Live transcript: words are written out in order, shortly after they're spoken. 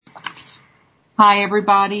Hi,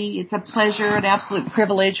 everybody. It's a pleasure, an absolute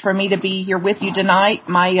privilege for me to be here with you tonight.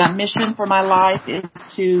 My mission for my life is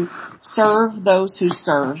to serve those who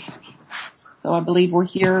serve. So I believe we're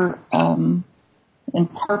here in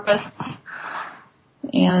purpose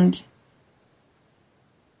and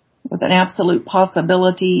with an absolute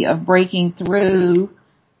possibility of breaking through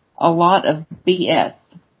a lot of BS.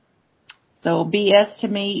 So BS to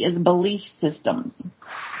me is belief systems.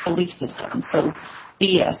 So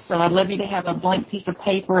BS. So I'd love you to have a blank piece of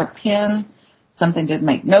paper, a pen, something to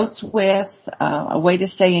make notes with, a way to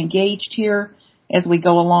stay engaged here as we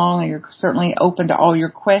go along. You're certainly open to all your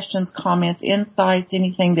questions, comments, insights,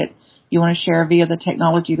 anything that you want to share via the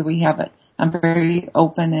technology that we have. I'm very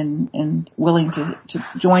open and willing to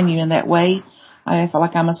join you in that way. I feel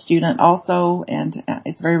like I'm a student also, and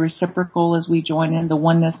it's very reciprocal as we join in the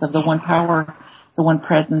oneness of the one power, the one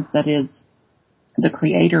presence that is the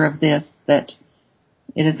creator of this, that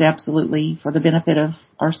it is absolutely for the benefit of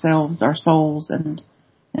ourselves, our souls, and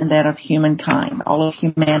that of humankind, all of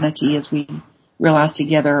humanity as we realize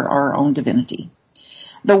together our own divinity.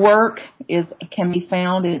 The work can be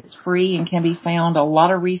found, it's free and can be found, a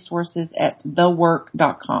lot of resources at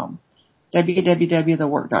thework.com,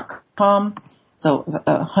 www.thework.com. So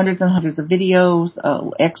hundreds and hundreds of videos,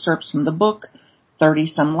 excerpts from the book,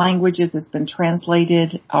 30-some languages. It's been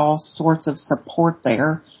translated, all sorts of support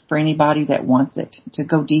there for anybody that wants it to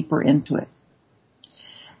go deeper into it.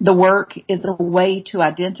 The work is a way to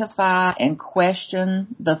identify and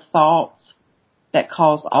question the thoughts that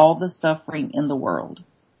cause all the suffering in the world.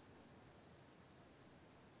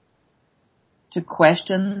 To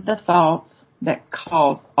question the thoughts that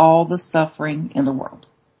cause all the suffering in the world.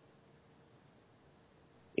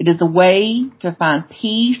 It is a way to find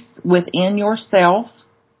peace within yourself.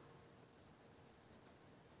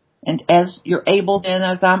 And as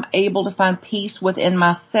I'm able to find peace within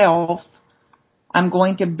myself, I'm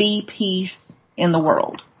going to be peace in the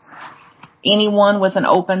world. Anyone with an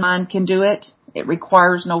open mind can do it. It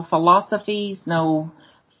requires no philosophies, no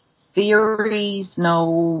theories,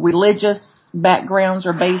 no religious backgrounds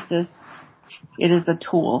or basis. It is a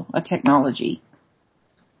tool, a technology.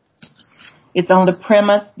 It's on the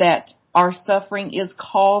premise that our suffering is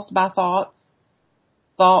caused by thoughts.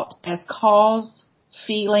 Thought as cause,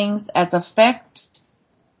 feelings as effect.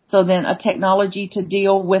 So then a technology to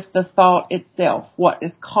deal with the thought itself. What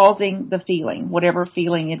is causing the feeling, whatever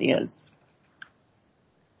feeling it is.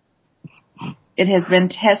 It has been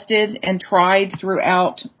tested and tried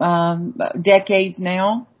throughout decades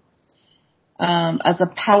now. As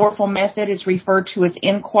a powerful method, it's referred to as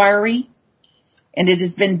inquiry. And it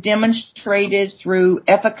has been demonstrated through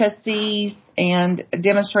efficacies and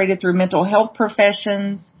demonstrated through mental health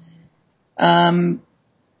professions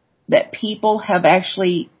that people have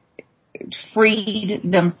actually freed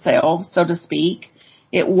themselves, so to speak.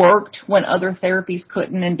 It worked when other therapies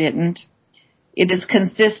couldn't and didn't. It is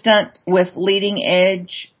consistent with leading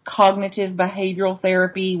edge cognitive behavioral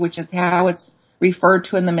therapy, which is how it's referred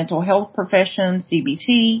to in the mental health profession,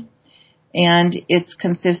 CBT. And it's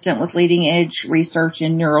consistent with leading edge research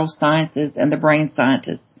in neurosciences and the brain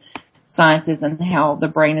sciences and how the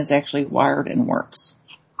brain is actually wired and works.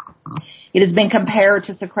 It has been compared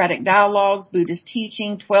to Socratic dialogues, Buddhist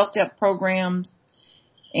teaching, 12-step programs,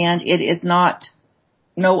 and it is not,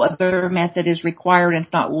 no other method is required and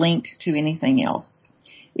it's not linked to anything else.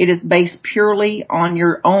 It is based purely on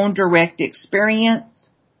your own direct experience,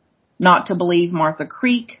 not to believe Martha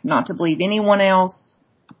Creek, not to believe anyone else,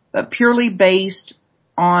 but purely based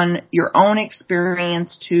on your own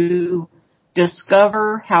experience to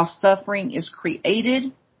discover how suffering is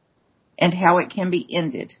created and how it can be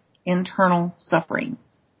ended. Internal suffering.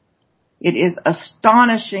 It is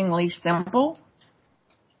astonishingly simple.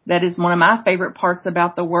 That is one of my favorite parts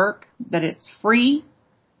about the work, that it's free,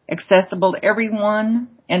 accessible to everyone,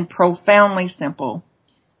 and profoundly simple.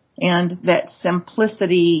 And that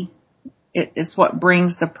simplicity is what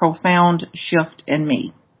brings the profound shift in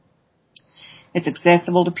me. It's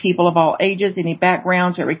accessible to people of all ages, any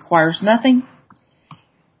backgrounds. It requires nothing.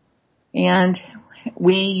 And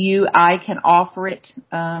I can offer it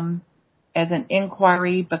as an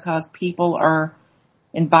inquiry because people are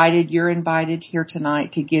invited. You're invited here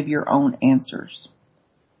tonight to give your own answers.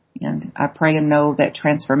 And I pray and know that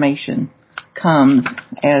transformation comes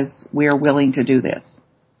as we're willing to do this.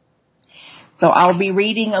 So I'll be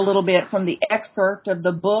reading a little bit from the excerpt of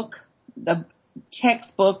the book. The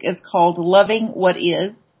textbook is called Loving What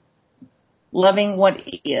Is. Loving What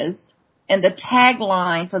Is. And the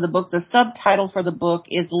tagline for the book, the subtitle for the book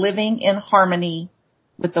is Living in Harmony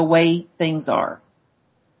with the Way Things Are.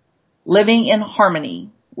 Living in harmony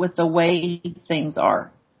with the way things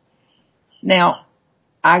are. Now,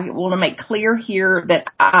 I want to make clear here that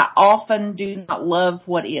I often do not love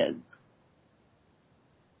what is.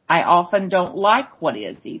 I often don't like what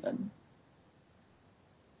is even.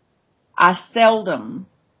 I seldom,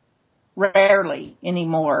 rarely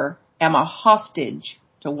anymore, am a hostage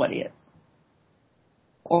to what is,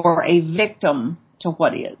 or a victim to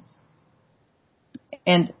what is.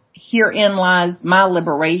 And herein lies my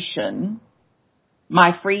liberation,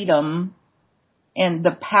 my freedom, and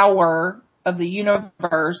the power of the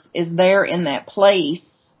universe is there in that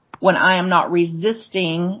place when I am not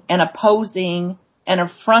resisting and opposing and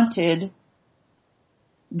affronted,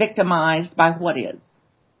 victimized by what is.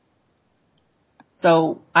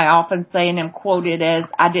 So I often say and am quoted as,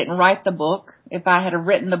 I didn't write the book. If I had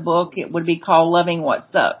written the book, it would be called Loving What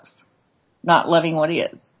Sucks, not Loving What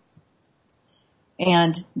Is.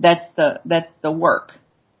 And that's the work.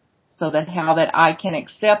 So that how that I can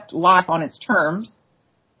accept life on its terms,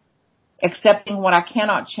 accepting what I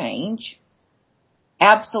cannot change,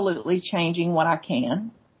 absolutely changing what I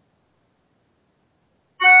can,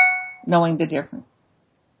 knowing the difference.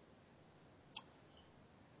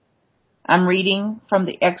 I'm reading from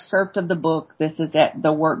the excerpt of the book. This is at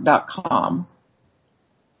thework.com.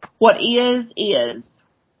 What is.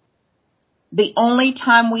 The only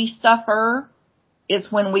time we suffer is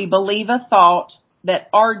when we believe a thought that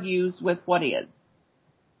argues with what is.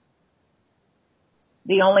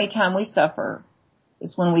 The only time we suffer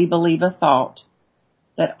is when we believe a thought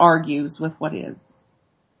that argues with what is.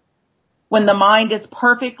 When the mind is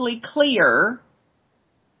perfectly clear,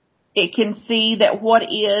 it can see that what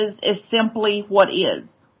is simply what is.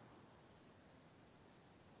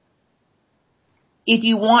 If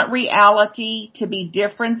you want reality to be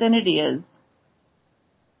different than it is,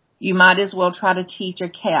 you might as well try to teach a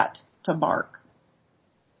cat to bark.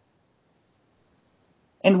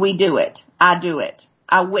 And we do it. I do it.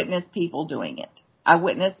 I witness people doing it. I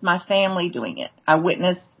witness my family doing it. I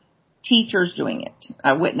witness teachers doing it.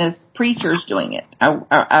 I witness preachers doing it.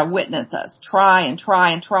 I witness us try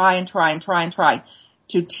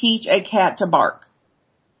to teach a cat to bark,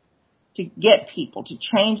 to get people to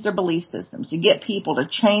change their belief systems, to get people to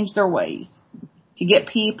change their ways, to get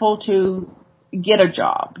people to get a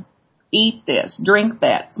job, eat this, drink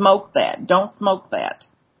that, smoke that, don't smoke that,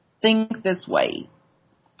 think this way.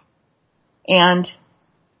 And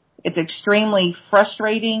it's extremely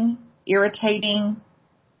frustrating, irritating,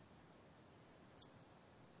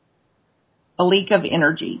 a leak of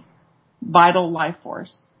energy, vital life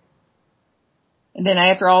force. And then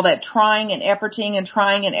after all that trying and efforting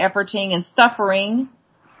and suffering,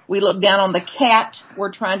 we look down on the cat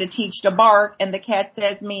we're trying to teach to bark, and the cat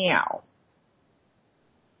says meow.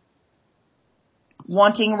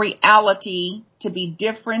 Wanting reality to be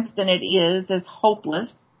different than it is hopeless.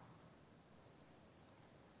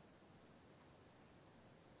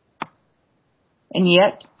 And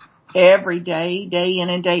yet, every day, day in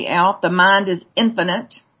and day out, the mind is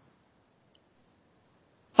infinite.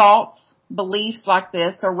 Thoughts, beliefs like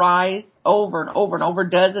this arise over and over and over,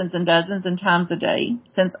 dozens and dozens and times a day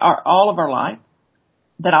since all of our life,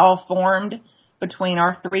 that all formed between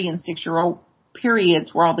our 3 and 6 year old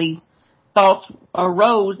periods where all these thoughts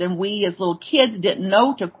arose, and we as little kids didn't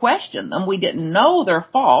know to question them. We didn't know they're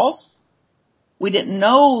false. We didn't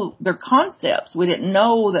know their concepts. We didn't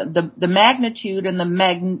know the magnitude and the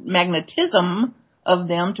magnetism of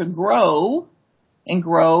them to grow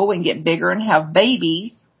and get bigger and have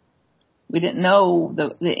babies. We didn't know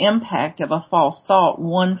the impact of a false thought,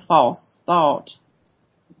 one false thought,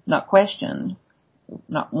 not questioned,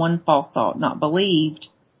 not one false thought, not believed.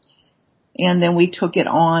 And then we took it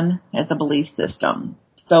on as a belief system.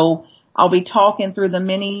 So I'll be talking through the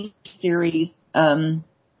mini-series,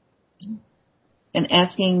 and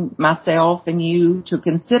asking myself and you to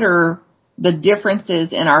consider the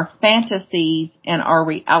differences in our fantasies and our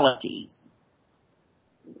realities.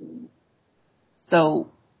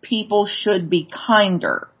 So people should be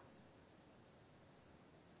kinder.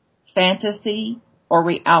 Fantasy or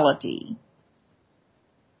reality?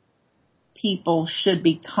 People should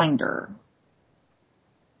be kinder.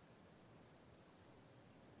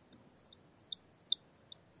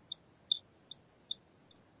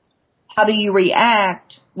 How do you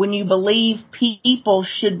react when you believe people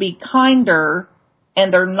should be kinder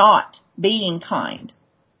and they're not being kind?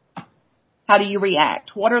 How do you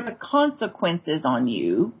react? What are the consequences on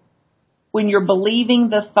you when you're believing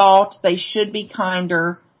the thought they should be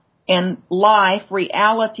kinder and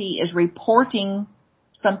reality is reporting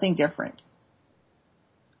something different?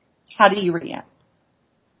 How do you react?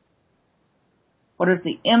 What is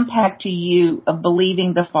the impact to you of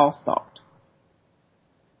believing the false thought?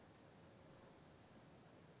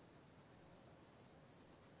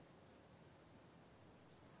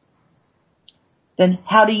 then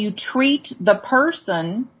how do you treat the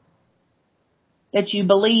person that you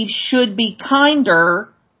believe should be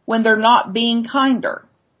kinder when they're not being kinder?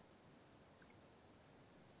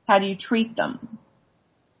 How do you treat them?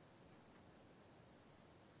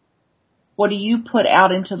 What do you put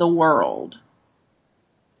out into the world?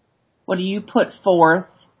 What do you put forth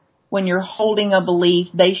when you're holding a belief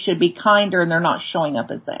they should be kinder and they're not showing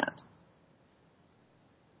up as that?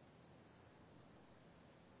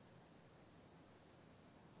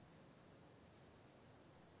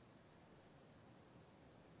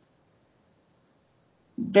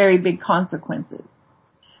 Very big consequences.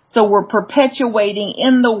 So we're perpetuating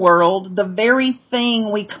in the world the very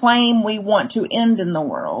thing we claim we want to end in the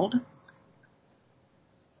world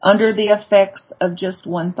under the effects of just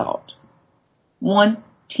one thought. One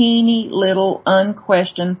teeny little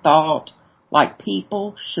unquestioned thought like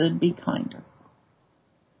people should be kinder.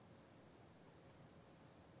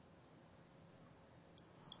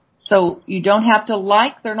 So you don't have to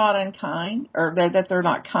like they're not unkind or that they're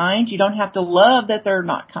not kind. You don't have to love that they're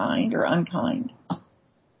not kind or unkind.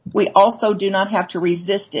 We also do not have to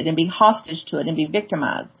resist it and be hostage to it and be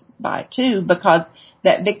victimized by it too, because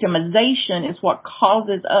that victimization is what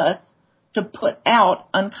causes us to put out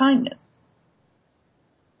unkindness.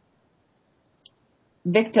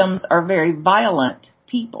 Victims are very violent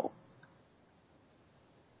people.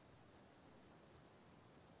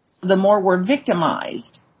 So the more we're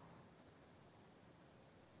victimized,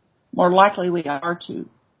 more likely we are to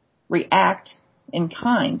react in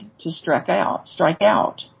kind, to strike out,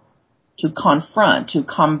 to confront, to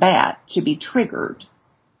combat, to be triggered,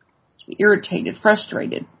 to be irritated,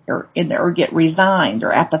 frustrated, or get resigned,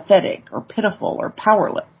 or apathetic, or pitiful, or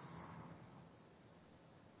powerless.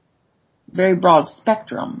 Very broad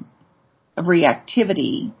spectrum of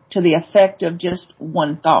reactivity to the effect of just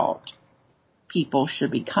one thought. People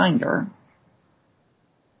should be kinder.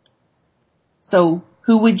 So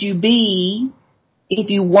who would you be if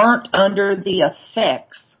you weren't under the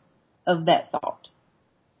effects of that thought?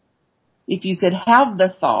 If you could have the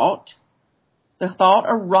thought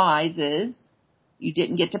arises, you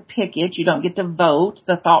didn't get to pick it, you don't get to vote,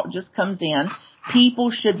 the thought just comes in, people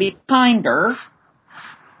should be kinder.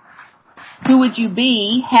 Who would you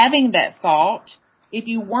be having that thought if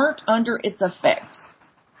you weren't under its effects?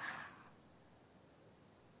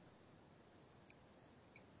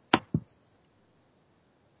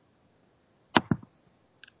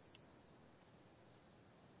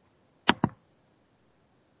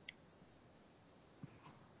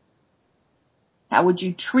 How would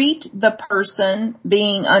you treat the person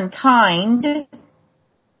being unkind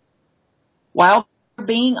while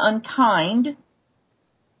being unkind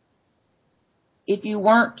if you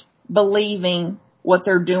weren't believing what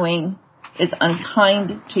they're doing is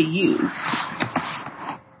unkind to you?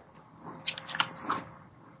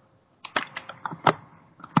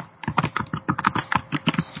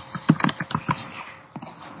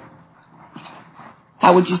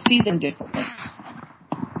 How would you see them differently?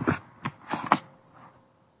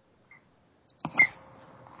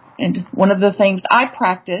 And one of the things I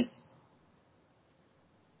practice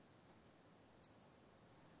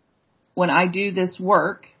when I do this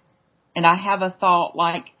work and I have a thought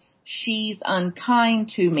like, she's unkind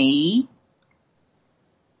to me,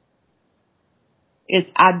 is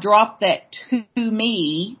I drop that to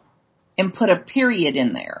me and put a period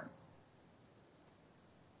in there.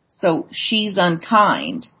 So she's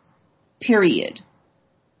unkind, period.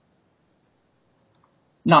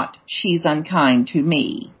 Not she's unkind to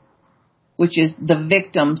me, which is the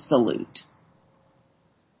victim salute.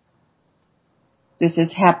 This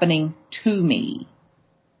is happening to me.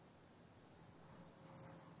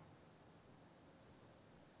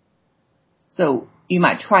 So you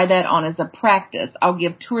might try that on as a practice. I'll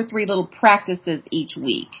give 2 or 3 little practices each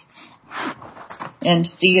week and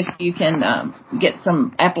see if you can get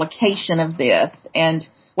some application of this and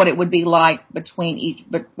what it would be like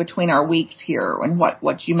between our weeks here, and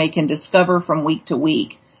what you can discover from week to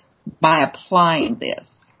week by applying this.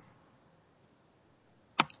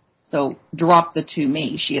 So drop the to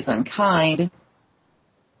me. She is unkind,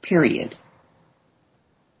 period.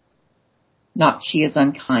 Not she is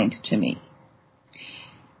unkind to me.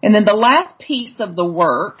 And then the last piece of the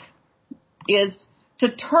work is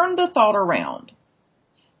to turn the thought around.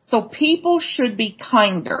 So people should be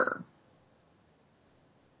kinder.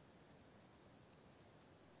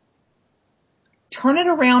 Turn it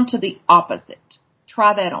around to the opposite.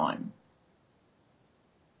 Try that on.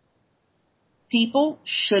 People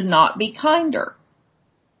should not be kinder.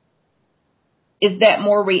 Is that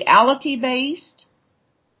more reality-based?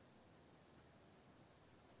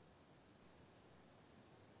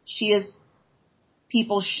 She is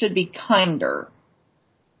people should be kinder.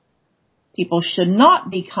 People should not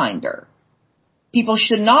be kinder. People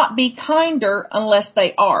should not be kinder unless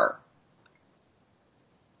they are.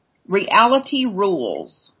 Reality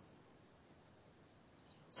rules.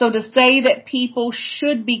 So to say that people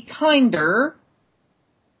should be kinder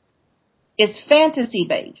is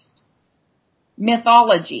fantasy-based,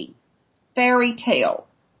 mythology, fairy tale,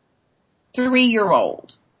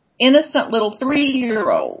 3-year-old, innocent little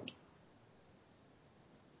 3-year-old.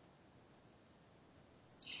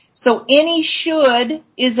 So any should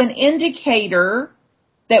is an indicator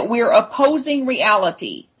that we're opposing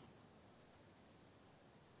reality.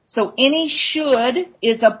 So any should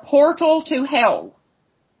is a portal to hell.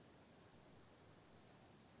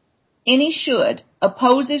 Any should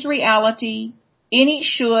opposes reality. Any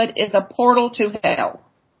should is a portal to hell,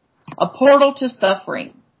 a portal to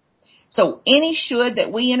suffering. So any should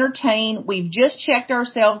that we entertain, we've just checked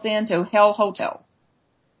ourselves into Hell Hotel.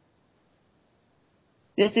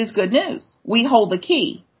 This is good news. We hold the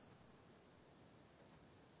key.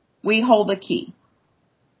 We hold the key.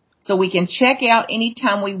 So we can check out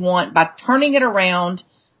anytime we want by turning it around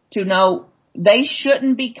to know they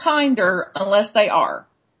shouldn't be kinder unless they are.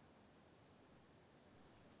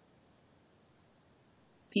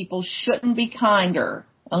 People shouldn't be kinder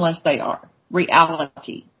unless they are.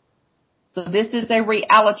 Reality. So this is a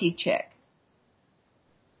reality check.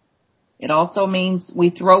 It also means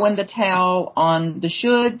we throw in the towel on the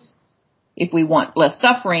shoulds. If we want less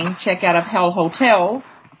suffering, check out of Hell Hotel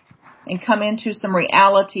and come into some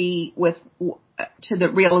reality to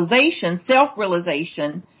the realization,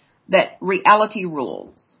 self-realization that reality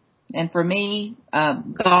rules. And for me,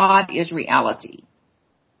 God is reality.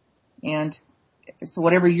 And so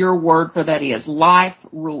whatever your word for that is, life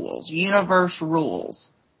rules, universe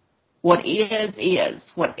rules. What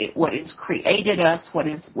is. What is created us, what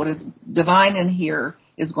is divine in here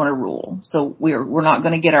is going to rule. So we're not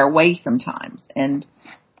going to get our way sometimes, and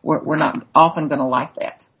we're not often going to like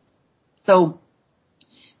that. So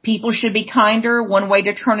people should be kinder. One way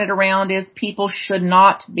to turn it around is people should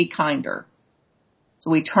not be kinder. So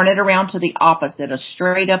we turn it around to the opposite, a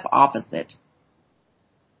straight up opposite.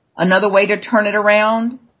 Another way to turn it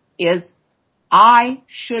around is I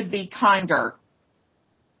should be kinder.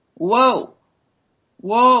 Whoa,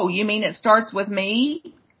 you mean it starts with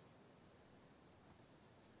me?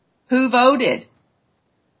 Who voted?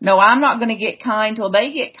 No, I'm not going to get kind till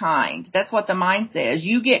they get kind. That's what the mind says.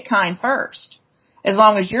 You get kind first. As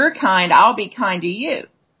long as you're kind, I'll be kind to you.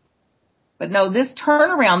 But no, this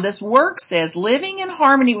turnaround, this work says living in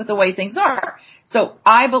harmony with the way things are. So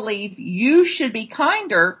I believe you should be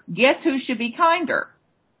kinder. Guess who should be kinder?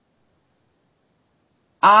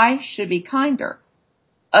 I should be kinder.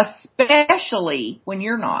 Especially when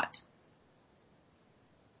you're not.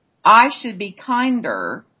 I should be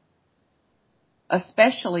kinder,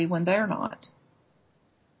 especially when they're not.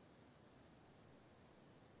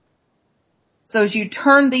 So as you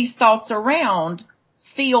turn these thoughts around,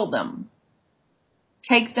 feel them.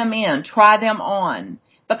 Take them in. Try them on.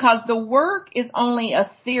 Because the work is only a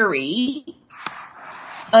theory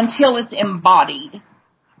until it's embodied.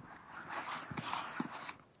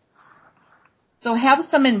 So have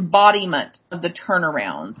some embodiment of the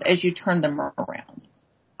turnarounds as you turn them around.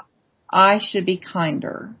 I should be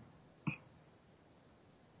kinder.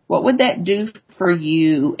 What would that do for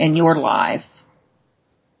you in your life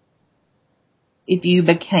if you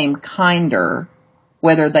became kinder,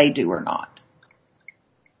 whether they do or not?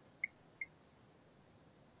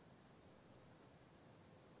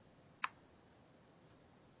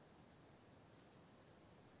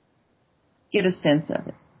 Get a sense of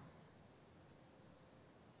it.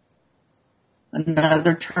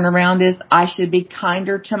 Another turnaround is I should be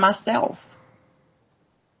kinder to myself,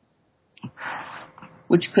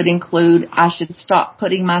 which could include I should stop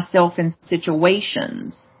putting myself in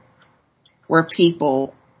situations where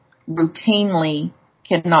people routinely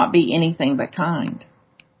cannot be anything but kind.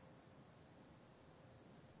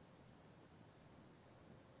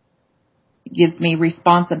 It gives me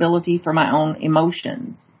responsibility for my own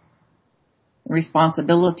emotions,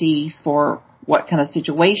 responsibilities for what kind of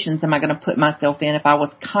situations am I going to put myself in. If I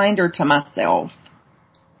was kinder to myself,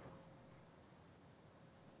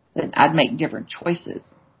 then I'd make different choices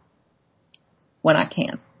when I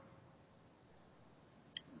can.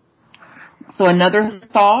 So another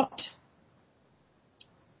thought,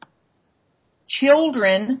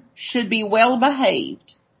 children should be well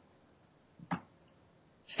behaved.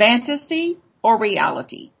 Fantasy or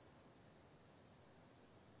reality?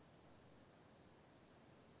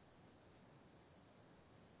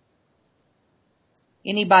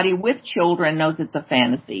 Anybody with children knows it's a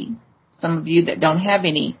fantasy. Some of you that don't have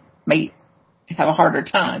any may have a harder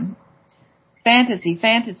time. Fantasy.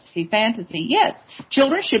 Yes,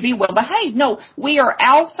 children should be well behaved. No, we are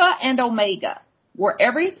Alpha and Omega. We're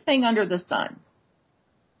everything under the sun.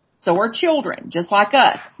 So are children, just like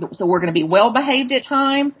us. So we're going to be well behaved at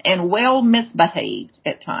times and well misbehaved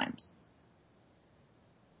at times.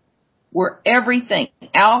 We're everything,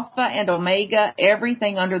 Alpha and Omega,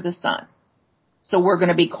 everything under the sun. So we're going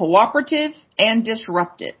to be cooperative and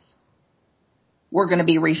disruptive. We're going to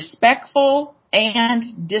be respectful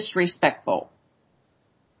and disrespectful.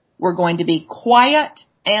 We're going to be quiet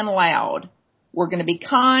and loud. We're going to be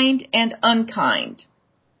kind and unkind.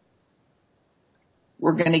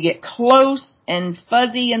 We're going to get close and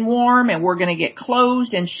fuzzy and warm, and we're going to get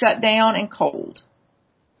closed and shut down and cold.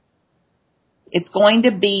 It's going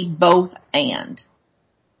to be both and.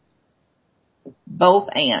 Both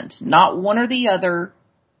and. Not one or the other,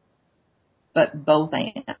 but both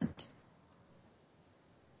and.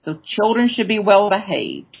 So children should be well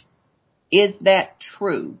behaved. Is that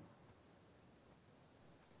true?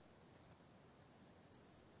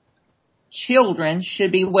 Children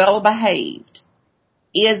should be well behaved.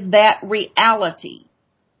 Is that reality?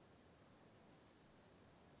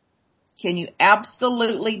 Can you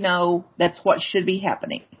absolutely know that's what should be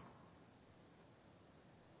happening?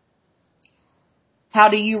 How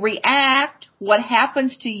do you react? What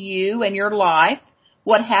happens to you in your life?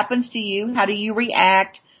 What happens to you? How do you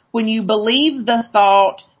react when you believe the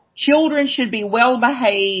thought, children should be well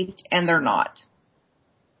behaved and they're not?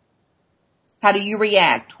 How do you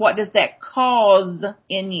react? What does that cause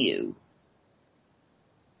in you?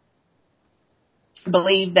 To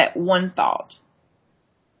believe that one thought.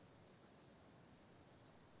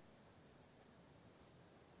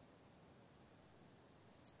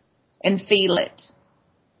 And feel it.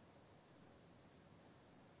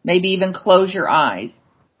 Maybe even close your eyes.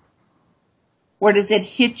 Where does it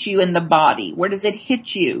hit you in the body? Where does it hit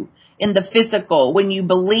you in the physical when you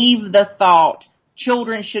believe the thought,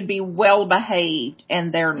 children should be well behaved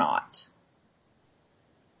and they're not?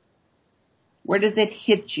 Where does it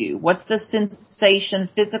hit you? What's the sensation,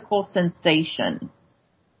 physical sensation?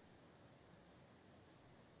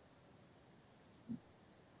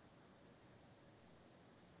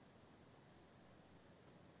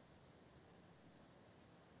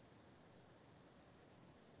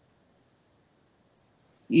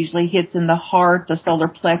 Usually hits in the heart, the solar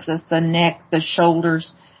plexus, the neck, the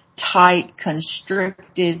shoulders, tight,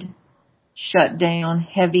 constricted, shut down,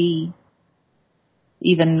 heavy,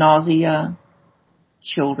 even nausea.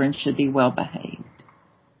 Children should be well behaved.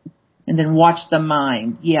 And then watch the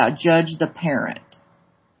mind. Yeah, judge the parent.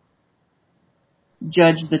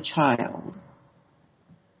 Judge the child.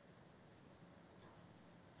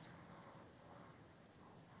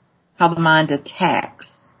 How the mind attacks.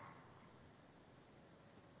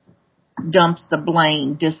 Dumps the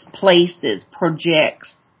blame, displaces,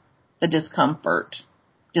 projects the discomfort.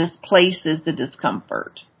 Displaces the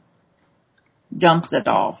discomfort. Dumps it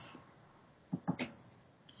off.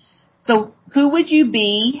 So who would you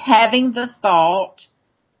be having the thought,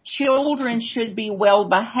 children should be well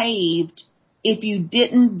behaved, if you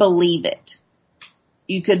didn't believe it?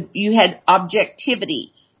 You had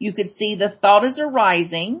objectivity. You could see the thought is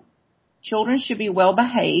arising. Children should be well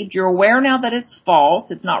behaved. You're aware now that it's false.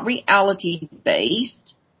 It's not reality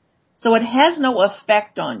based. So it has no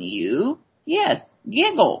effect on you. Yes,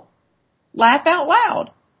 giggle. Laugh out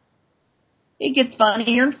loud. It gets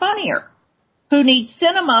funnier and funnier. Who needs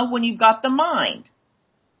cinema when you've got the mind?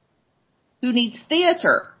 Who needs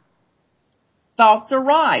theater? Thoughts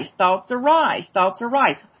arise, thoughts arise, thoughts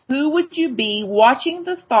arise. Who would you be watching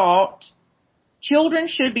the thought, children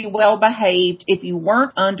should be well behaved, if you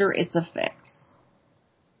weren't under its effects?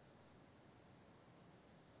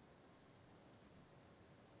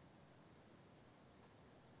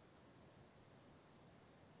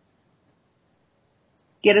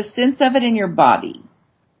 Get a sense of it in your body.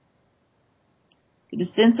 Get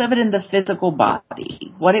a sense of it in the physical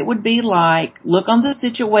body. What it would be like. Look on the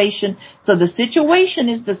situation. So the situation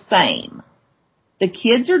is the same. The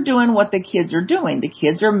kids are doing what the kids are doing. The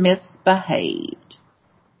kids are misbehaved.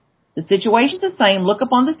 The situation's the same. Look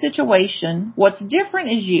upon the situation. What's different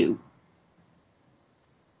is you.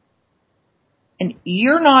 And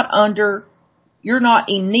you're not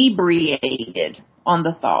inebriated on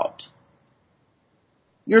the thought.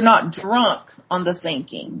 You're not drunk on the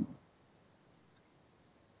thinking.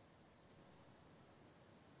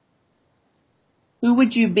 Who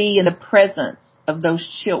would you be in the presence of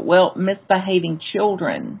those misbehaving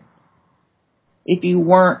children if you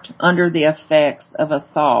weren't under the effects of a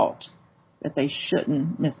thought that they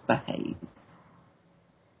shouldn't misbehave?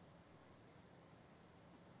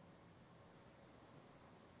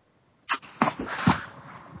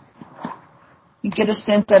 You get a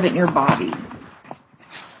sense of it in your body.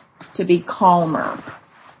 To be calmer,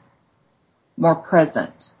 more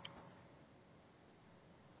present,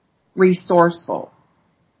 resourceful,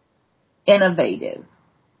 innovative,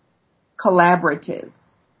 collaborative,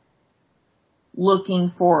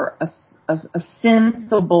 looking for a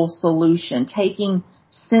sensible solution, taking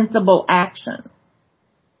sensible action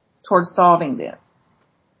towards solving this.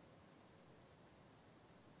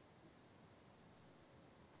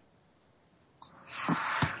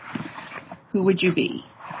 Who would you be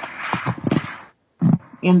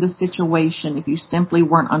in the situation if you simply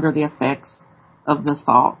weren't under the effects of the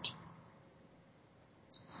thought?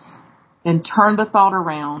 Then turn the thought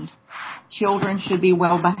around. Children should be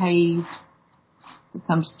well behaved.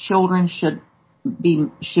 Becomes children should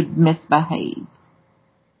misbehave.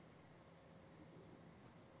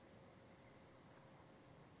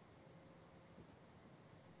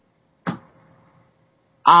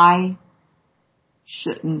 I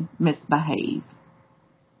shouldn't misbehave.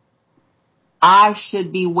 I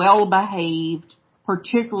should be well behaved,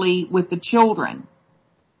 particularly with the children,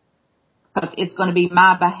 because it's going to be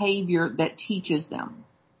my behavior that teaches them.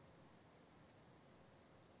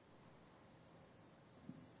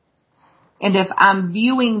 And if I'm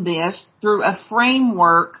viewing this through a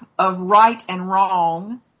framework of right and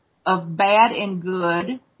wrong, of bad and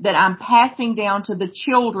good, that I'm passing down to the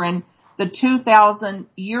children, the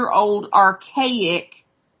 2,000-year-old archaic,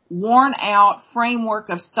 worn out framework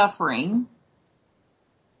of suffering.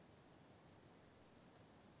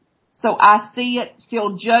 So I see it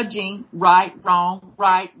still judging right, wrong,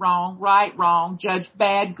 right, wrong, right, wrong, judge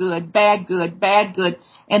bad, good, bad, good, bad, good,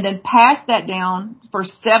 and then pass that down for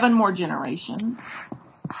 7 more generations.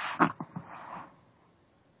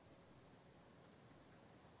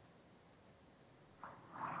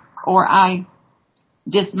 Or I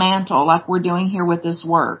dismantle, like we're doing here with this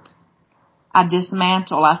work. I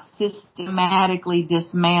systematically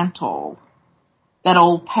dismantle that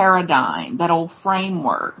old paradigm, that old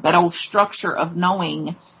framework, that old structure of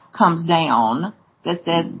knowing comes down that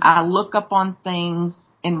says I look upon things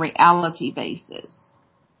in reality basis.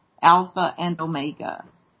 Alpha and Omega.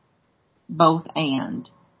 Both and.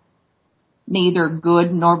 Neither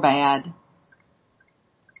good nor bad.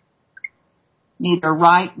 Neither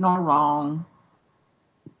right nor wrong.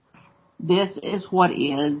 This is what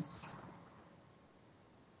is.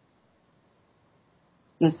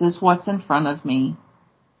 This is what's in front of me.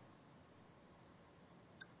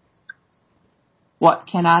 What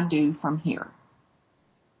can I do from here?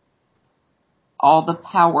 All the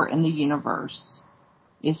power in the universe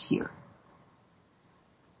is here.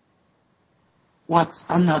 What's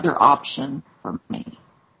another option for me?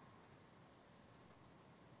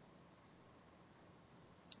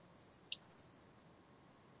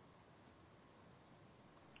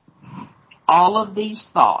 All of these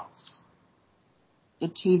thoughts, the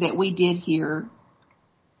 2 that we did here,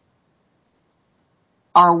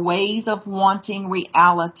 are ways of wanting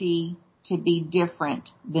reality to be different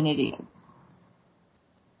than it is.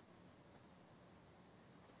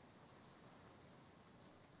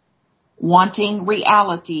 Wanting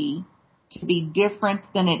reality to be different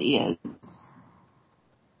than it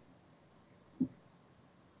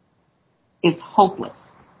is hopeless,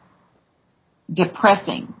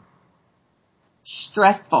 depressing,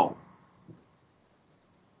 stressful.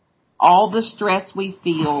 All the stress we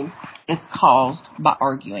feel is caused by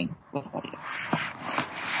arguing with what is.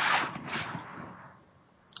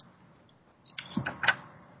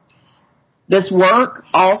 This work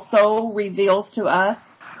also reveals to us,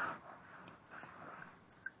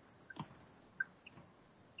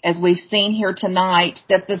 as we've seen here tonight,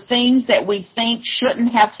 that the things that we think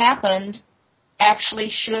shouldn't have happened actually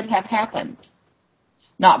should have happened.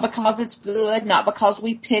 Not because it's good, not because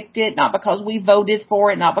we picked it, not because we voted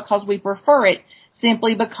for it, not because we prefer it,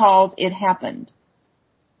 simply because it happened.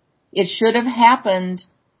 It should have happened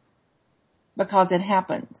because it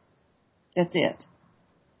happened. That's it.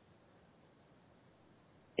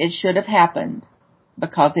 It should have happened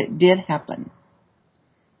because it did happen.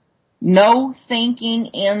 No thinking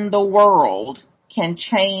in the world can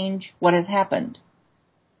change what has happened.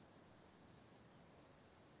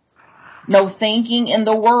 No thinking in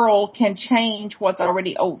the world can change what's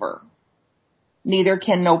already over. Neither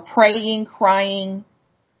can no praying, crying,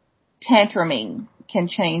 tantruming can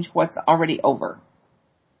change what's already over.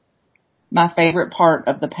 My favorite part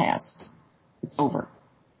of the past. It's over.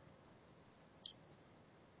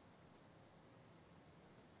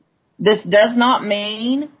 This does not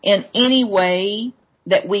mean in any way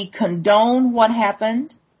that we condone what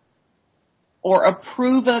happened or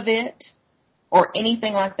approve of it or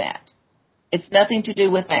anything like that. It's nothing to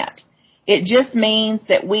do with that. It just means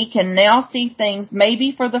that we can now see things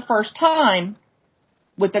maybe for the first time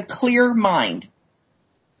with a clear mind,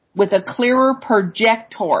 with a clearer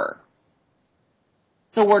projector.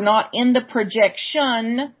 So we're not in the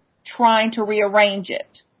projection trying to rearrange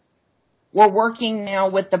it. We're working now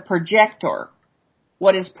with the projector,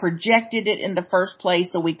 what has projected it in the first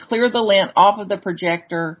place. So we clear the lint off of the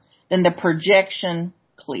projector, then the projection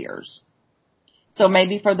clears. So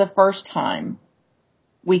maybe for the first time,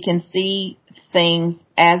 we can see things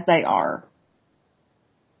as they are,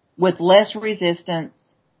 with less resistance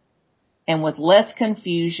and with less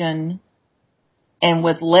confusion and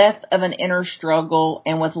with less of an inner struggle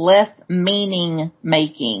and with less meaning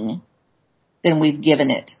making than we've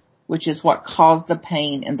given it, which is what caused the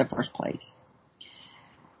pain in the first place.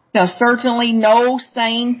 Now, certainly no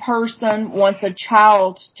sane person wants a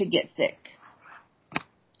child to get sick.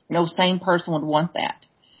 No sane person would want that.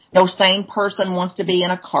 No sane person wants to be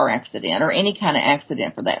in a car accident or any kind of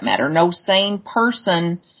accident for that matter. No sane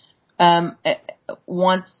person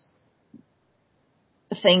wants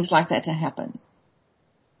things like that to happen.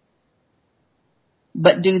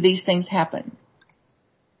 But do these things happen?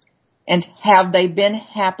 And have they been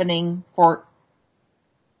happening for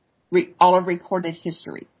all of recorded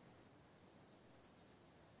history?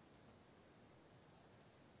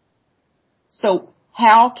 So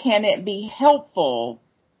how can it be helpful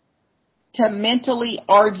to mentally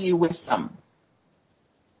argue with them?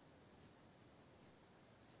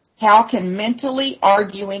 How can mentally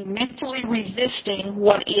arguing, mentally resisting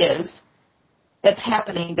what is that's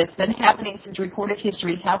happening, that's been happening since recorded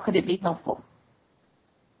history, how could it be helpful?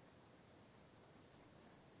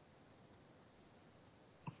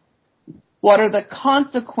 What are the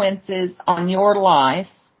consequences on your life?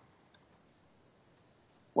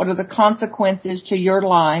 What are the consequences to your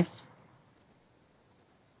life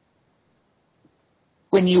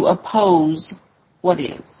when you oppose what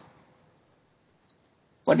is?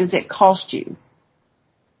 What does it cost you?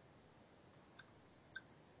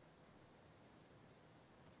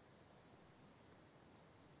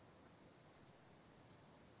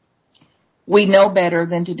 We know better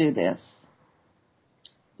than to do this.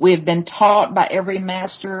 We have been taught by every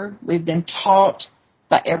master. We've been taught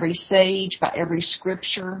by every sage, by every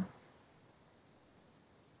scripture.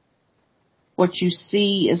 What you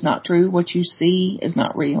see is not true. What you see is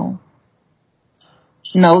not real.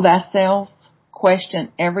 Know thyself.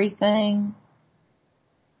 Question everything.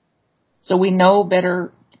 So we know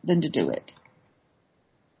better than to do it.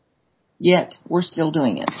 Yet we're still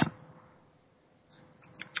doing it.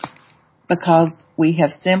 Because we have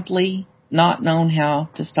simply not known how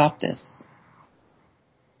to stop this.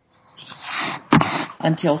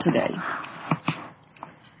 Until today.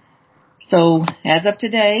 So as of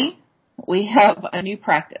today, we have a new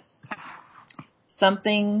practice.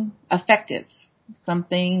 Something effective.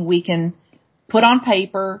 Something we can put on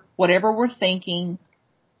paper, whatever we're thinking,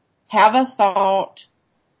 have a thought,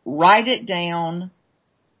 write it down,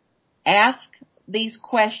 ask these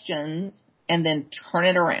questions, and then turn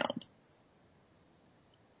it around.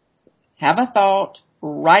 Have a thought,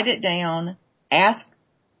 write it down, ask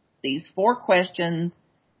these 4 questions,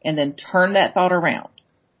 and then turn that thought around.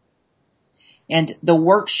 And the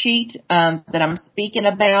worksheet that I'm speaking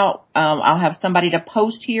about, I'll have somebody to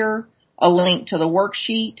post here a link to the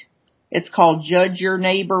worksheet. It's called Judge Your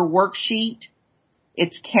Neighbor Worksheet.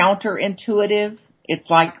 It's counterintuitive. It's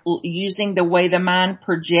like using the way the mind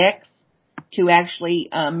projects to actually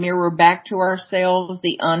mirror back to ourselves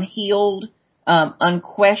the unhealed,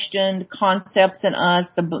 unquestioned concepts in us,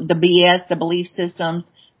 the BS, the belief systems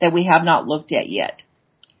that we have not looked at yet.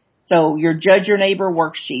 So your Judge Your Neighbor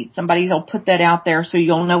Worksheet, somebody will put that out there so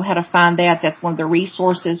you'll know how to find that. That's one of the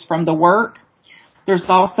resources from the work. There's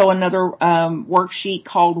also another worksheet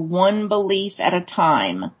called One Belief at a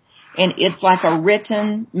Time, and it's like a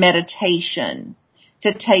written meditation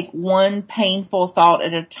to take one painful thought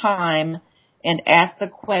at a time and ask the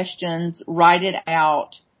questions, write it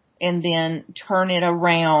out, and then turn it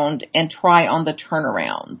around and try on the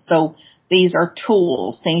turnaround. So these are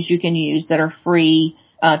tools, things you can use that are free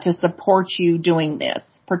to support you doing this,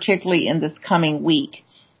 particularly in this coming week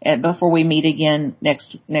before we meet again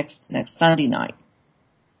next Sunday night.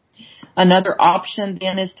 Another option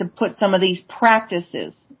then is to put some of these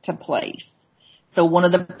practices to place. So one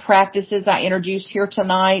of the practices I introduced here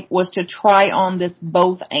tonight was to try on this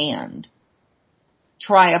both and.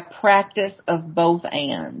 Try a practice of both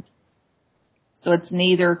and. So it's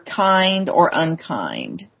neither kind or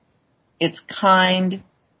unkind. It's kind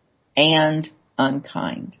and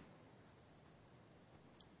unkind.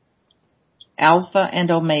 Alpha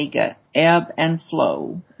and Omega, ebb and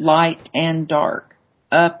flow, light and dark,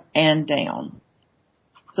 up and down.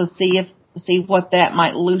 So see what that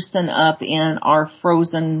might loosen up in our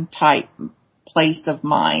frozen type place of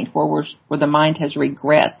mind where the mind has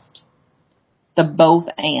regressed. The both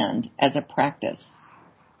and as a practice.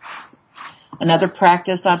 Another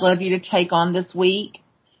practice I'd love you to take on this week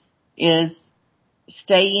is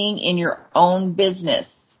staying in your own business.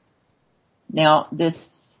 Now, this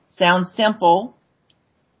sounds simple.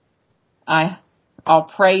 I'll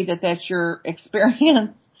pray that that's your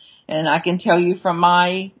experience, and I can tell you from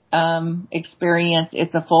my experience,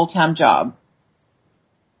 it's a full-time job,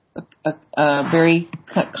 a very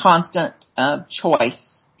constant choice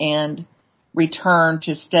and return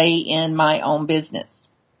to stay in my own business.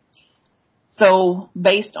 So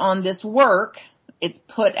based on this work, it's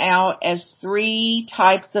put out as 3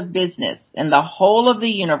 types of business in the whole of the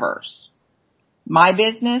universe. My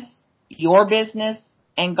business, your business,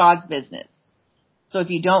 and God's business. So if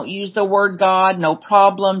you don't use the word God, no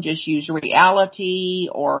problem. Just use reality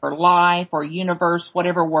or life or universe,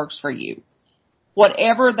 whatever works for you.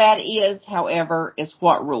 Whatever that is, however, is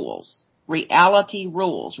what rules. Reality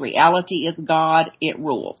rules. Reality is God. It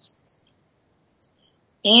rules.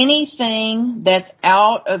 Anything that's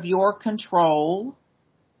out of your control,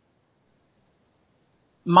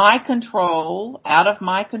 my control, out of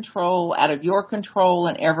my control, out of your control,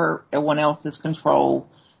 and everyone else's control.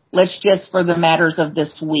 Let's just, for the matters of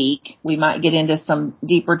this week, we might get into some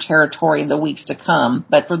deeper territory in the weeks to come,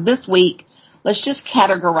 but for this week, let's just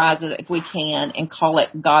categorize it if we can and call it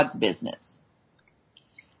God's business.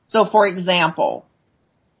 So, for example,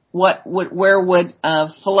 where would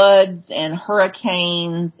floods and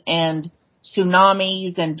hurricanes and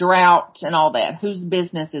tsunamis and drought and all that, whose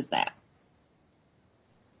business is that?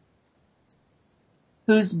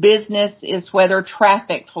 Whose business is whether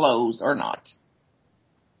traffic flows or not?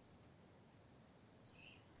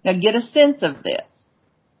 Now get a sense of this.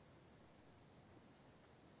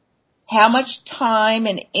 How much time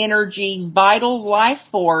and energy, vital life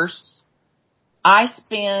force I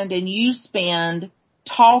spend and you spend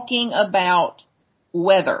talking about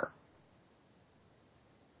weather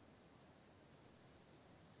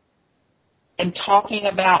and talking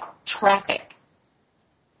about traffic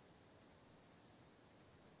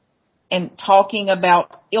and talking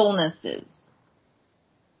about illnesses.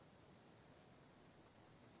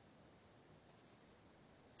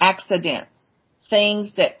 Accidents,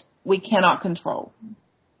 things that we cannot control.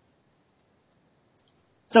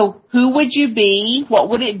 So who would you be? What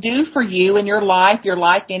would it do for you in your life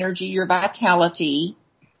energy, your vitality,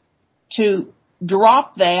 to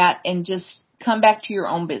drop that and just come back to your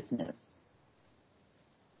own business?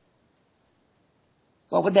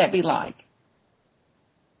 What would that be like?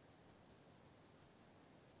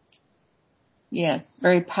 Yes,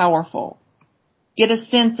 very powerful. Get a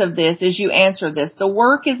sense of this as you answer this. The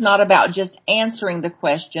work is not about just answering the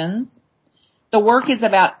questions. The work is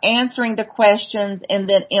about answering the questions and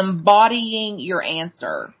then embodying your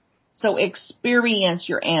answer. So experience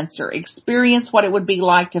your answer. Experience what it would be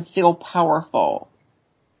like to feel powerful,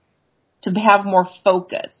 to have more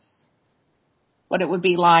focus, what it would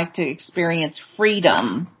be like to experience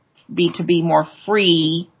freedom, to be more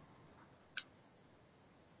free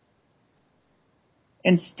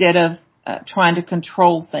instead of trying to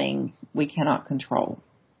control things we cannot control.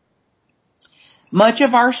 Much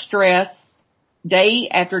of our stress, day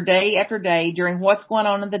after day after day, during what's going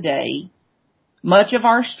on in the day, much of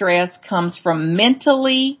our stress comes from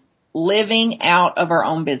mentally living out of our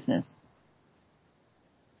own business.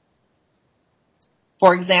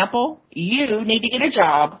 For example, you need to get a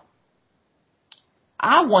job.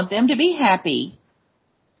 I want them to be happy.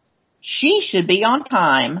 She should be on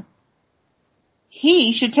time.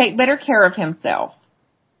 He should take better care of himself.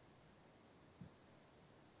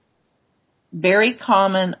 Very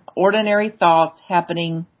common, ordinary thoughts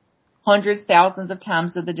happening hundreds, thousands of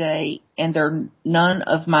times of the day, and they're none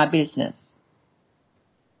of my business.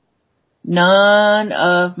 None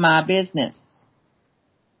of my business.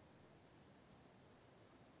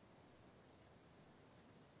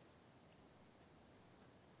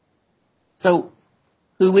 So,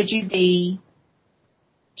 who would you be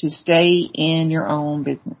to stay in your own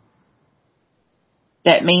business?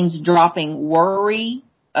 That means dropping worry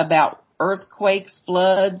about earthquakes,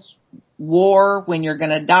 floods, war, when you're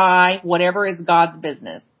going to die, whatever is God's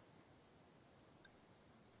business.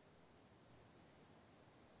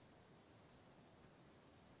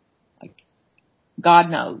 God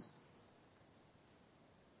knows.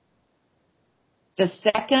 The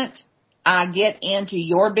second I get into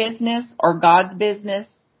your business or God's business,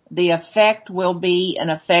 the effect will be an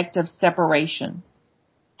effect of separation.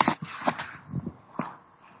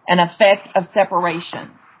 An effect of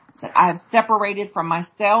separation. That I have separated from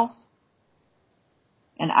myself,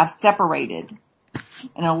 and I've separated.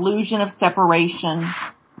 An illusion of separation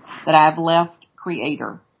that I've left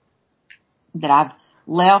Creator. That I've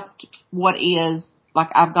left what is, like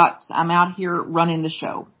I'm out here running the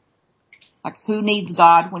show. Like, who needs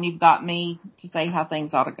God when you've got me to say how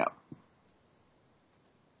things ought to go?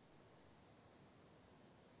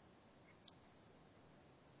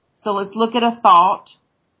 So let's look at a thought.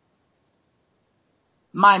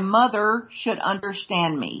 My mother should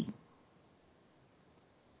understand me.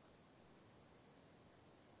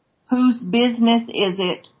 Whose business is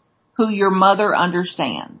it who your mother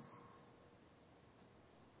understands?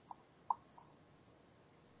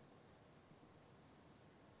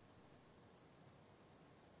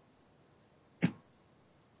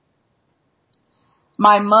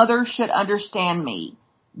 My mother should understand me.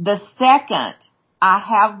 The second I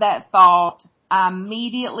have that thought, I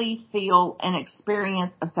immediately feel an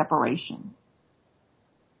experience of separation.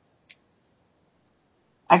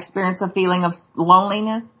 I experience a feeling of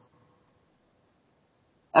loneliness,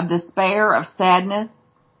 of despair, of sadness.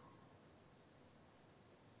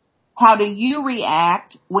 How do you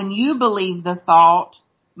react when you believe the thought,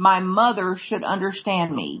 my mother should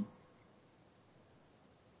understand me?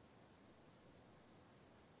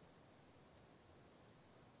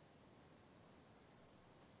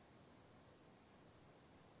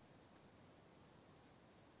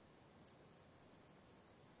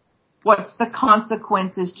 What's the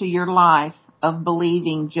consequences to your life of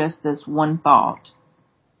believing just this one thought?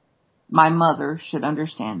 My mother should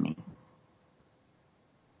understand me.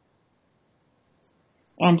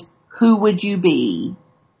 And who would you be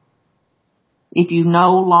if you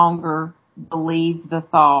no longer believe the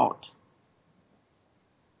thought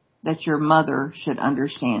that your mother should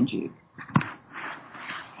understand you?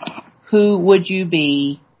 Who would you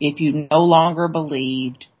be if you no longer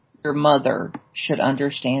believed your mother should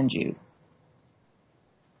understand you?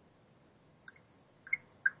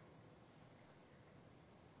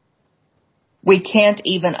 We can't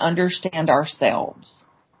even understand ourselves.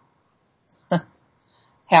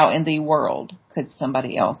 How in the world could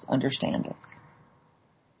somebody else understand us?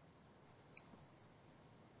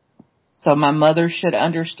 So my mother should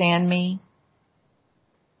understand me.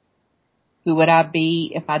 Who would I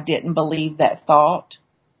be if I didn't believe that thought?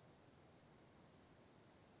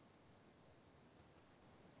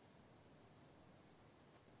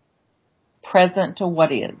 Present to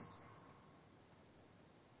what is.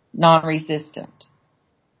 Non-resistant.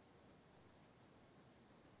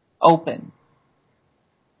 Open.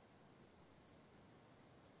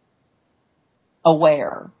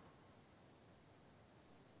 Aware.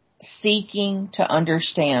 Seeking to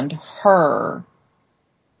understand her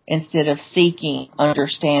instead of seeking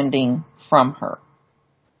understanding from her.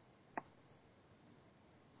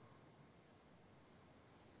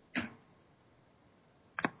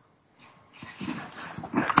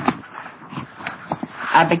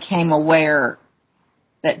 I became aware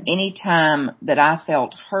that any time that I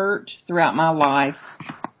felt hurt throughout my life,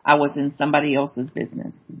 I was in somebody else's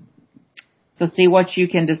business. So see what you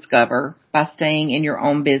can discover by staying in your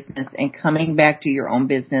own business and coming back to your own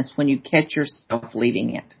business when you catch yourself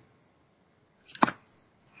leaving it.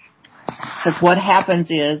 Because what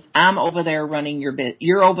happens is I'm over there running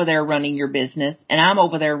you're over there running your business, and I'm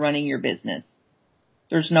over there running your business.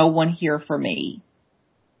 There's no one here for me,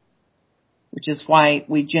 which is why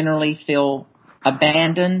we generally feel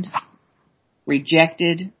abandoned,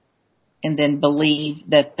 rejected, and then believe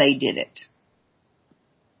that they did it.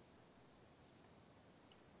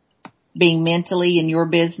 Being mentally in your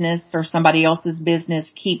business or somebody else's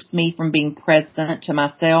business keeps me from being present to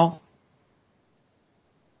myself.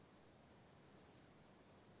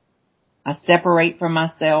 I separate from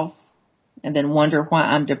myself and then wonder why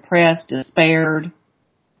I'm depressed, despaired,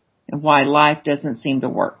 and why life doesn't seem to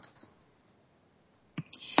work.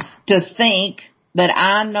 To think that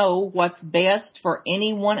I know what's best for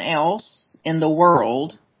anyone else in the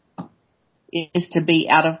world is to be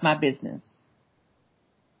out of my business.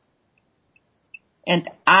 And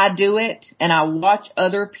I do it, and I watch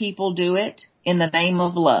other people do it in the name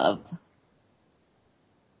of love.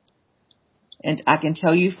 And I can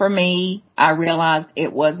tell you for me, I realized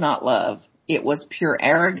it was not love. It was pure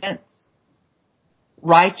arrogance,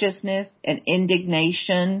 righteousness, and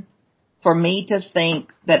indignation for me to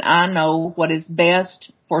think that I know what is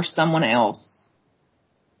best for someone else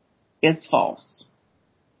is false.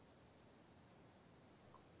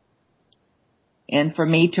 And for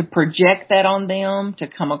me to project that on them, to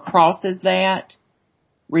come across as that,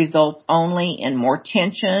 results only in more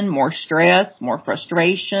tension, more stress, more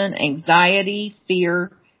frustration, anxiety,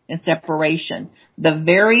 fear, and separation. The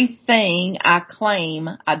very thing I claim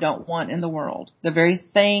I don't want in the world, the very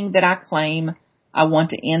thing that I claim I want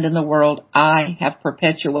to end in the world, I have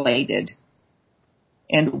perpetuated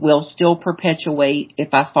and will still perpetuate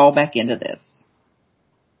if I fall back into this.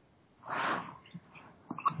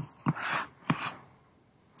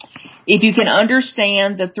 If you can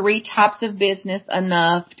understand the 3 types of business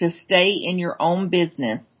enough to stay in your own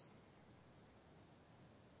business,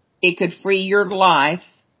 it could free your life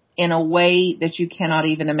in a way that you cannot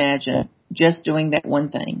even imagine, just doing that one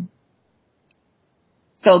thing.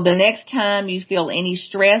 So the next time you feel any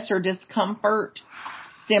stress or discomfort,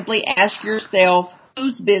 simply ask yourself,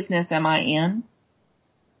 whose business am I in?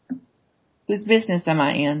 Whose business am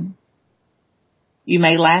I in? You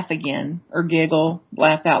may laugh again or giggle,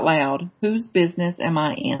 laugh out loud. Whose business am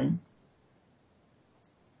I in?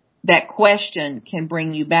 That question can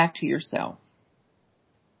bring you back to yourself.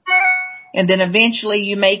 And then eventually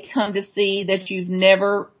you may come to see that you've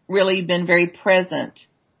never really been very present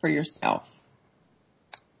for yourself.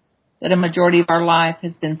 That a majority of our life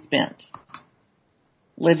has been spent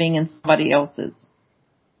living in somebody else's.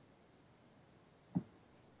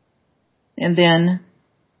 And then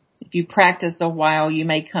if you practice a while, you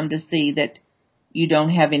may come to see that you don't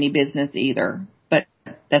have any business either. But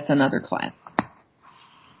that's another class.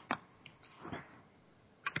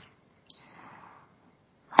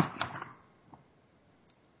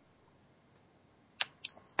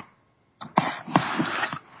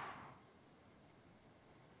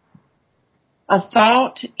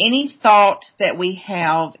 Any thought that we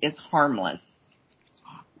have is harmless.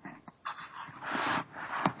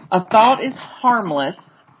 A thought is harmless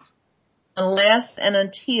unless and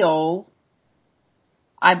until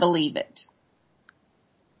I believe it.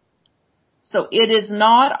 So it is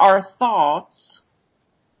not our thoughts,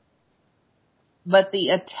 but the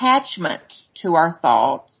attachment to our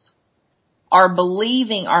thoughts, our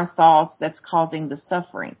believing our thoughts, that's causing the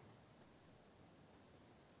suffering.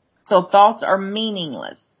 So thoughts are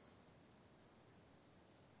meaningless.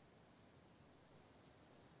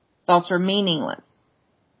 Thoughts are meaningless.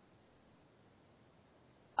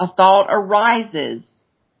 A thought arises,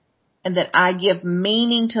 and that I give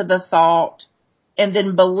meaning to the thought and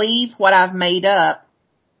then believe what I've made up,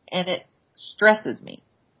 and it stresses me.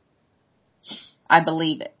 I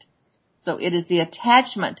believe it. So it is the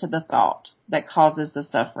attachment to the thought that causes the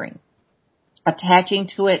suffering. Attaching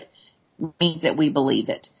to it means that we believe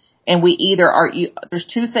it. And we either are, there's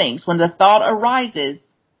 2 things. When the thought arises,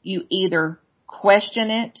 you either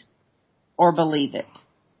question it or believe it.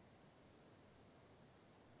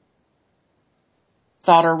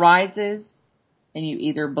 Thought arises and you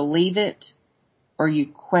either believe it or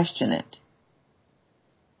you question it.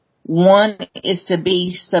 One is to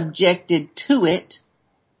be subjected to it.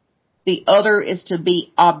 The other is to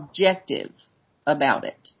be objective about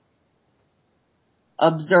it.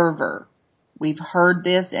 Observer. We've heard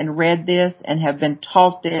this and read this and have been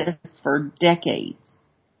taught this for decades.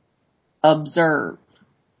 Observe.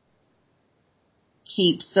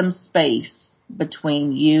 Keep some space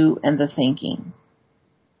between you and the thinking.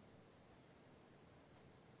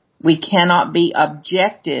 We cannot be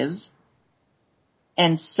objective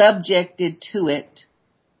and subjected to it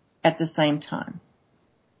at the same time.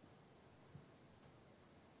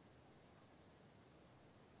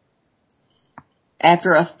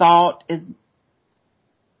 After a thought is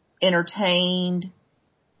entertained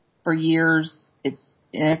for years, it's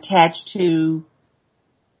attached to,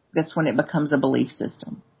 that's when it becomes a belief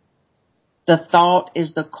system. The thought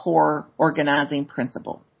is the core organizing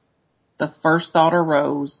principle. The first thought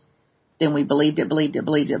arose, then we believed it,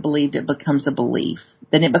 it becomes a belief.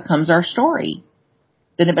 Then it becomes our story.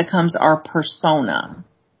 Then it becomes our persona,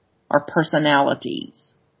 our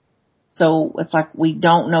personalities. So it's like we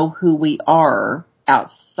don't know who we are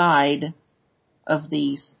outside of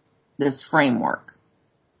this framework.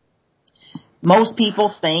 Most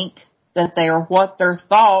people think that they are what their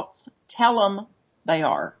thoughts tell them they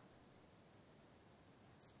are.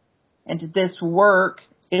 And this work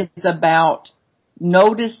is about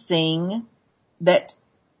noticing that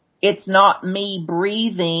it's not me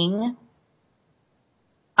breathing,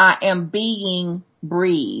 I am being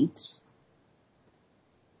breathed.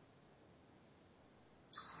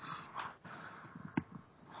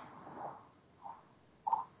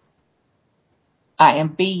 I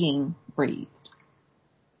am being breathed.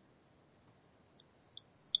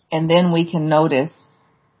 And then we can notice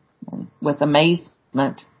with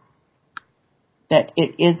amazement that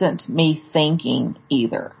it isn't me thinking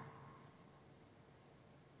either.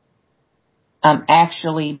 I'm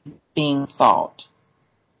actually being thought.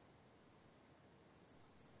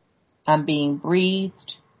 I'm being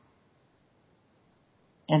breathed,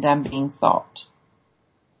 and I'm being thought.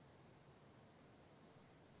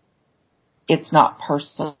 It's not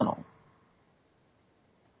personal.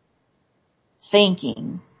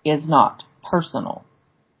 Thinking is not personal.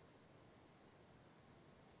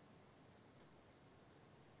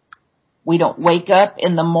 We don't wake up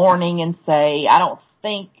in the morning and say, I don't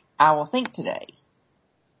think I will think today.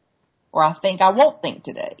 Or I think I won't think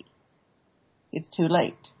today. It's too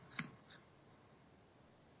late.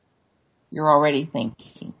 You're already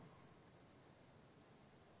thinking.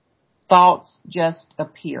 Thoughts just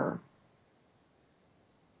appear.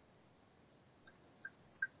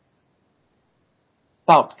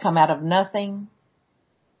 Thoughts come out of nothing.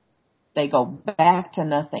 They go back to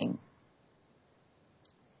nothing.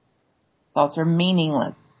 Thoughts are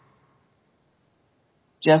meaningless.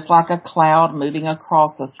 Just like a cloud moving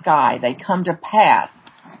across the sky, they come to pass.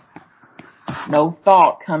 No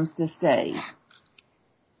thought comes to stay.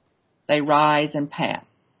 They rise and pass.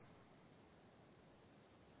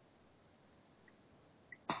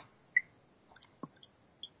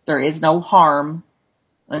 There is no harm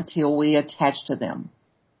until we attach to them.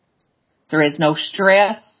 There is no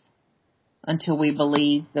stress until we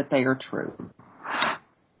believe that they are true.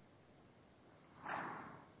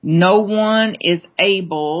 No one is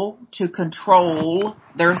able to control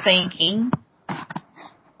their thinking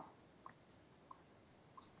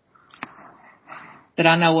that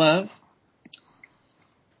I know of.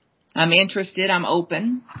 I'm interested. I'm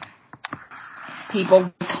open.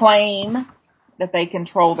 People claim that they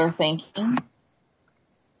control their thinking.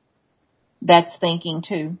 That's thinking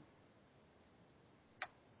too.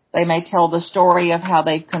 They may tell the story of how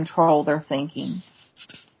they control their thinking.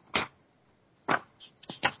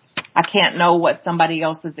 I can't know what somebody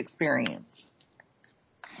else has experienced.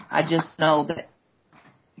 I just know that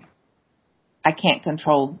I can't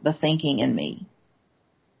control the thinking in me.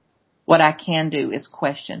 What I can do is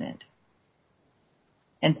question it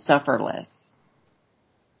and suffer less.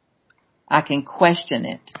 I can question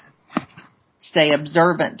it, stay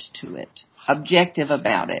observant to it, objective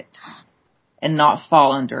about it, and not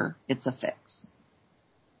fall under its effects.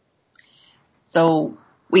 So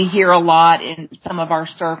we hear a lot in some of our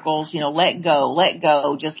circles, let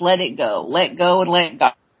go, just let it go, let go and let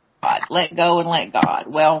God, let go and let God.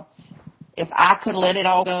 Well, if I could let it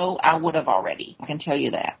all go, I would have already. I can tell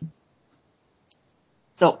you that.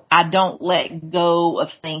 So I don't let go of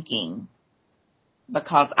thinking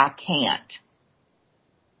because I can't.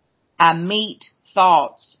 I meet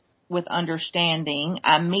thoughts with understanding.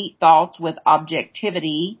 I meet thoughts with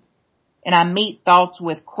objectivity. And I meet thoughts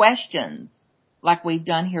with questions like we've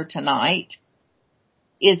done here tonight.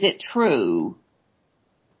 Is it true?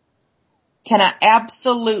 Can I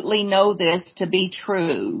absolutely know this to be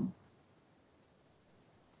true?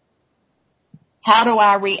 How do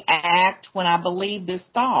I react when I believe this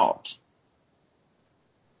thought?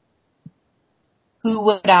 Who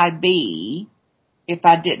would I be if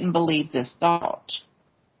I didn't believe this thought?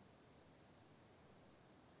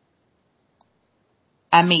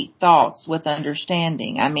 I meet thoughts with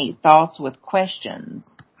understanding. I meet thoughts with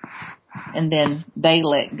questions. And then they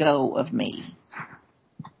let go of me.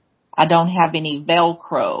 I don't have any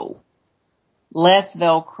Velcro. Less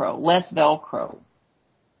Velcro. Less Velcro.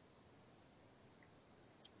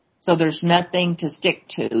 So there's nothing to stick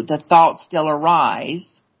to. The thoughts still arise.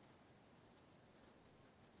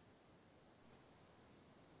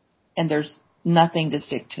 And there's nothing to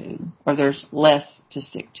stick to. Or there's less to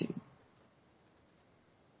stick to.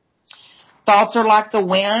 Thoughts are like the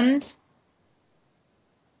wind.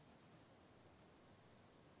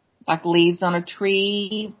 Like leaves on a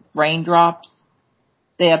tree, raindrops.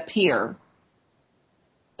 They appear.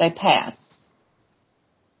 They pass.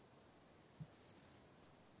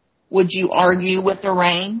 Would you argue with the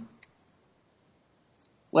rain?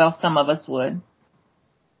 Well, some of us would.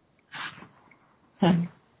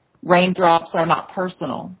 Raindrops are not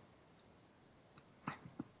personal.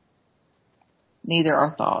 Neither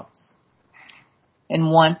are thoughts. And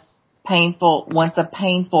once a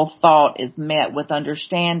painful thought is met with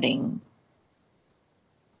understanding,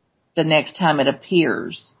 the next time it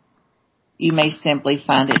appears, you may simply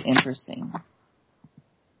find it interesting.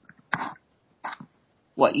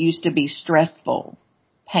 What used to be stressful,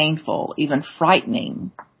 painful, even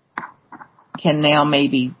frightening, can now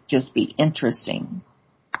maybe just be interesting.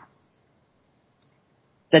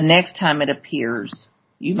 The next time it appears,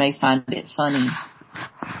 you may find it funny.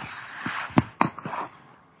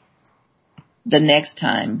 The next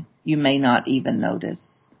time, you may not even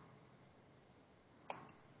notice.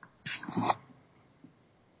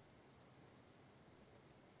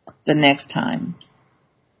 the next time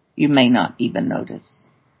you may not even notice.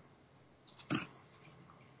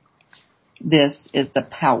 This is the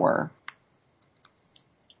power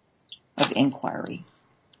of inquiry,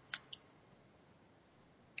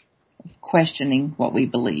 of questioning what we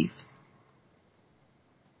believe.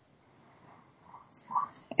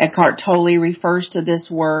 Eckhart Tolle refers to this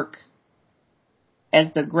work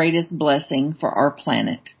as the greatest blessing for our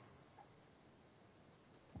planet.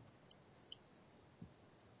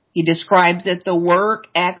 He describes that the work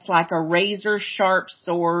acts like a razor-sharp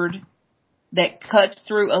sword that cuts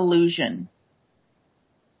through illusion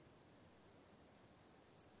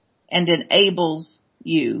and enables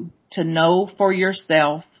you to know for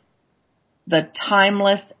yourself the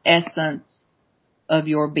timeless essence of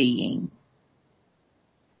your being.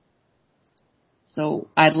 So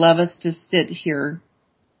I'd love us to sit here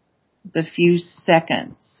the few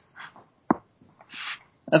seconds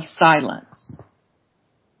of silence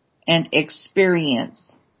and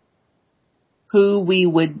experience who we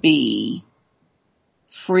would be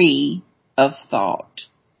free of thought.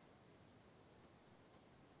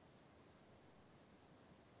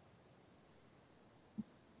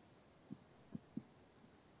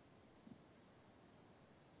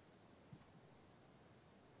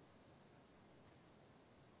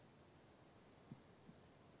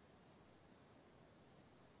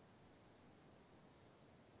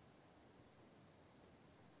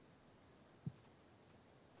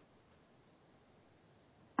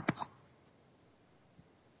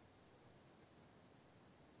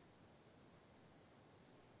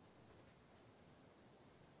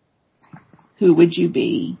 Who would you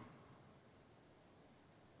be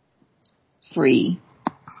free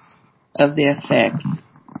of the effects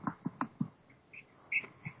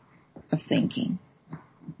of thinking?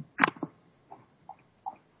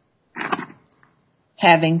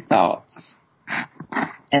 Having thoughts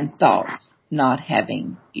and thoughts not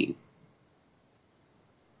having you.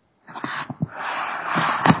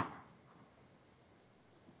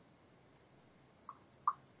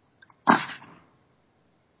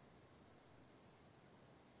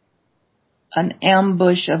 An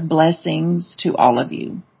ambush of blessings to all of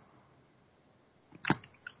you.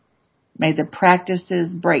 May the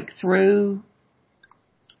practices break through,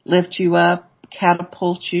 lift you up,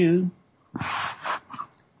 catapult you,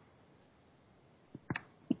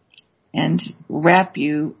 and wrap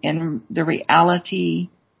you in the reality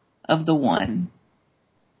of the One.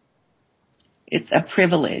 It's a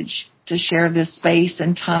privilege to share this space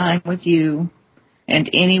and time with you, and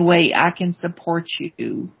any way I can support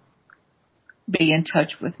you, be in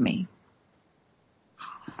touch with me.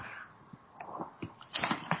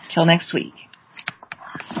 Till next week.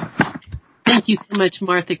 Thank you so much,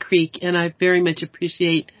 Martha Creek, and I very much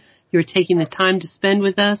appreciate your taking the time to spend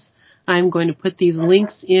with us. I'm going to put these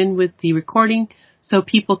links in with the recording so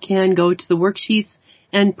people can go to the worksheets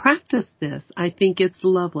and practice this. I think it's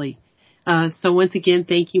lovely. So once again,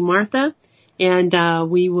 thank you, Martha, and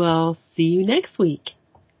we will see you next week.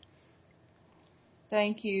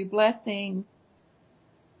 Thank you. Blessings.